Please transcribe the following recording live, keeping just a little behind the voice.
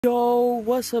Yo,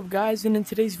 what's up guys, and in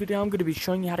today's video I'm going to be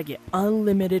showing you how to get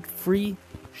unlimited free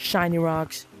shiny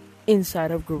rocks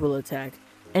inside of Gorilla Tag.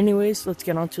 Anyways, let's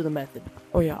get on to the method.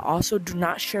 Oh yeah, also do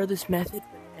not share this method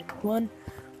with anyone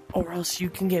or else you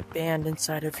can get banned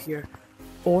inside of here,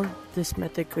 or this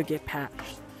method could get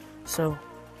patched. So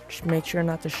just make sure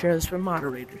not to share this with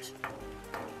moderators.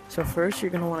 So first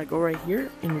you're going to want to go right here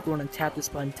and you're going to tap this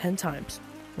button 10 times.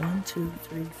 1, 2,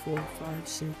 3, 4, 5,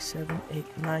 6, 7,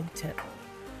 8, 9, 10.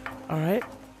 Alright,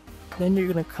 then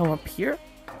you're going to come up here,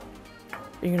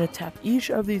 you're going to tap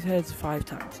each of these heads 5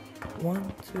 times.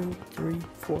 1, 2, 3,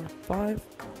 4, 5.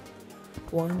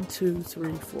 1, 2,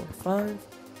 3, 4, 5.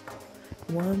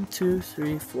 1, 2,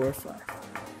 3, 4, 5.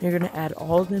 You're going to add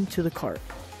all of them to the cart.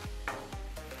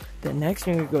 Then next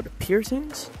you're going to go to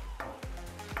piercings.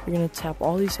 You're going to tap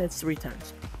all these heads 3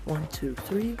 times. 1, 2,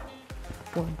 3.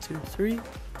 1, 2, 3.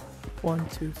 1,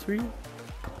 2, 3.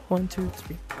 1, 2,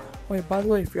 3. Wait, by the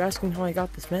way, if you're asking how I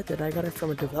got this method, I got it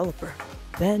from a developer.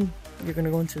 Then, you're going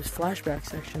to go into this flashback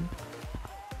section,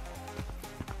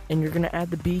 and you're going to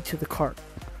add the bee to the cart.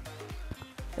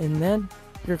 And then,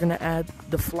 you're going to add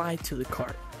the fly to the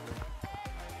cart.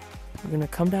 You're going to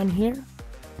come down here,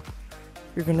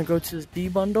 you're going to go to this bee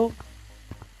bundle,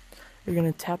 you're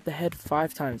going to tap the head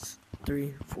 5 times.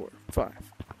 3, 4, 5.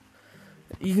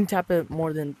 You can tap it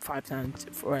more than 5 times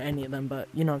for any of them, but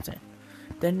you know what I'm saying.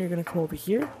 Then you're going to come over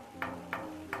here,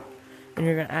 and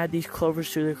you're going to add these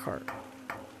clovers to the cart.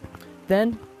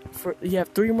 Then, you have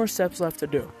 3 more steps left to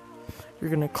do. You're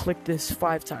going to click this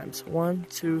 5 times. 1,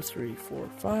 2, 3, 4,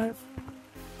 5.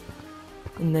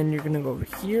 And then you're going to go over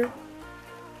here,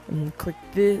 and click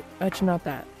this. Actually, not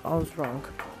that. I was wrong.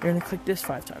 You're going to click this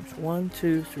 5 times. 1,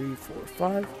 2, 3, 4,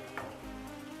 5.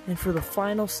 And for the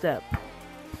final step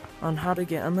on how to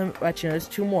get unlimited, actually, there's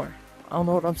 2 more. I don't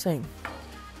know what I'm saying.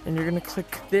 And you're going to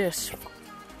click this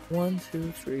 1,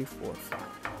 2, 3, 4, 5.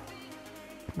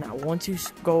 Now once you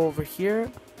go over here,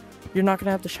 you're not going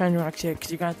to have the shiny rocks yet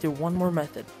because you're going to have to do one more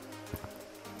method.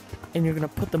 And you're going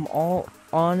to put them all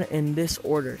on in this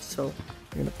order. So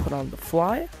you're going to put on the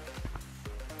fly,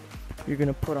 you're going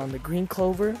to put on the green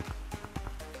clover,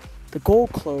 the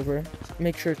gold clover,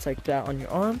 make sure it's like that on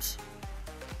your arms,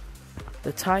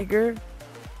 the tiger,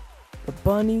 the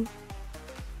bunny,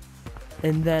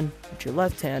 and then with your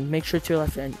left hand, make sure it's your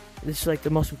left hand. This is like the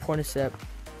most important step.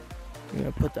 You're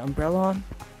gonna put the umbrella on,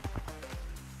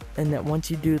 and then once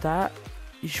you do that,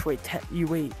 you just wait. You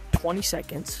wait 20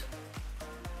 seconds.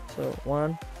 So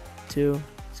 1, 2,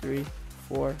 3,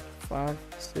 4, 5,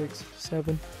 6,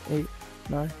 7, 8,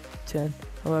 9, 10,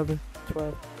 11,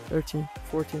 12, 13,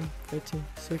 14, 15,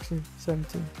 16,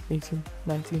 17, 18,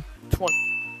 19, 20.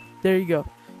 There you go.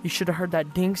 You should have heard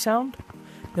that ding sound.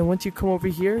 Then once you come over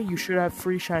here, you should have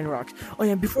free shiny rocks. Oh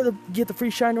yeah, before you get the free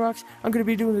shiny rocks, I'm going to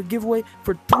be doing a giveaway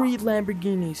for 3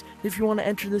 Lamborghinis. If you want to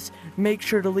enter this, make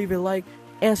sure to leave a like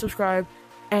and subscribe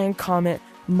and comment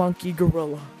Monkey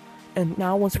Gorilla. And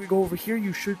now once we go over here,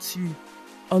 you should see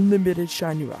unlimited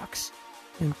shiny rocks.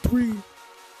 In 3,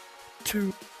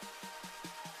 2,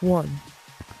 1.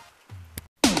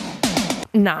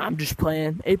 Nah, I'm just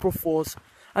playing. April Fools.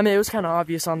 I mean, it was kind of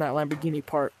obvious on that Lamborghini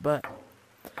part, but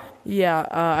yeah,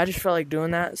 I just felt like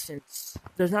doing that since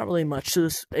there's not really much to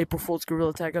this April Fool's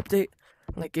Gorilla Tag update.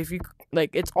 Like, if you,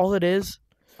 it's all it is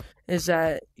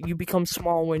that you become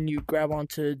small when you grab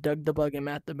onto Doug the Bug and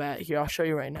Matt the Bat. Here, I'll show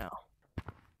you right now.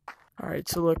 Alright,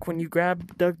 so look, when you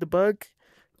grab Doug the Bug,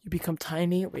 you become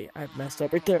tiny. Wait, I messed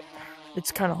up right there.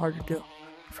 It's kind of hard to do,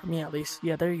 for me at least.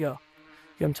 Yeah, there you go.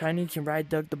 You become tiny, you can ride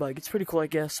Doug the Bug. It's pretty cool, I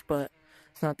guess, but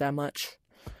it's not that much.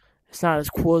 It's not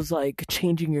as cool as, like,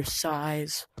 changing your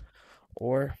size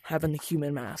or having the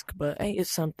human mask, but hey, it's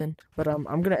something. But I'm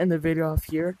gonna end the video off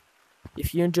here.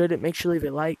 If you enjoyed it, make sure to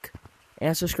leave a like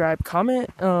and subscribe. Comment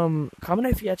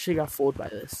if you actually got fooled by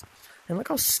this, and look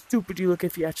how stupid you look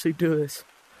if you actually do this.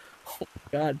 Oh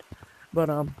my god. But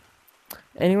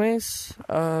anyways,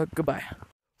 goodbye.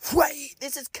 Wait,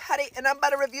 this is Cuddy, and I'm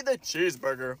about to review the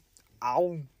cheeseburger.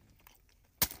 Ow.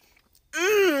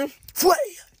 Wait,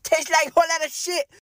 tastes like a whole lot of shit.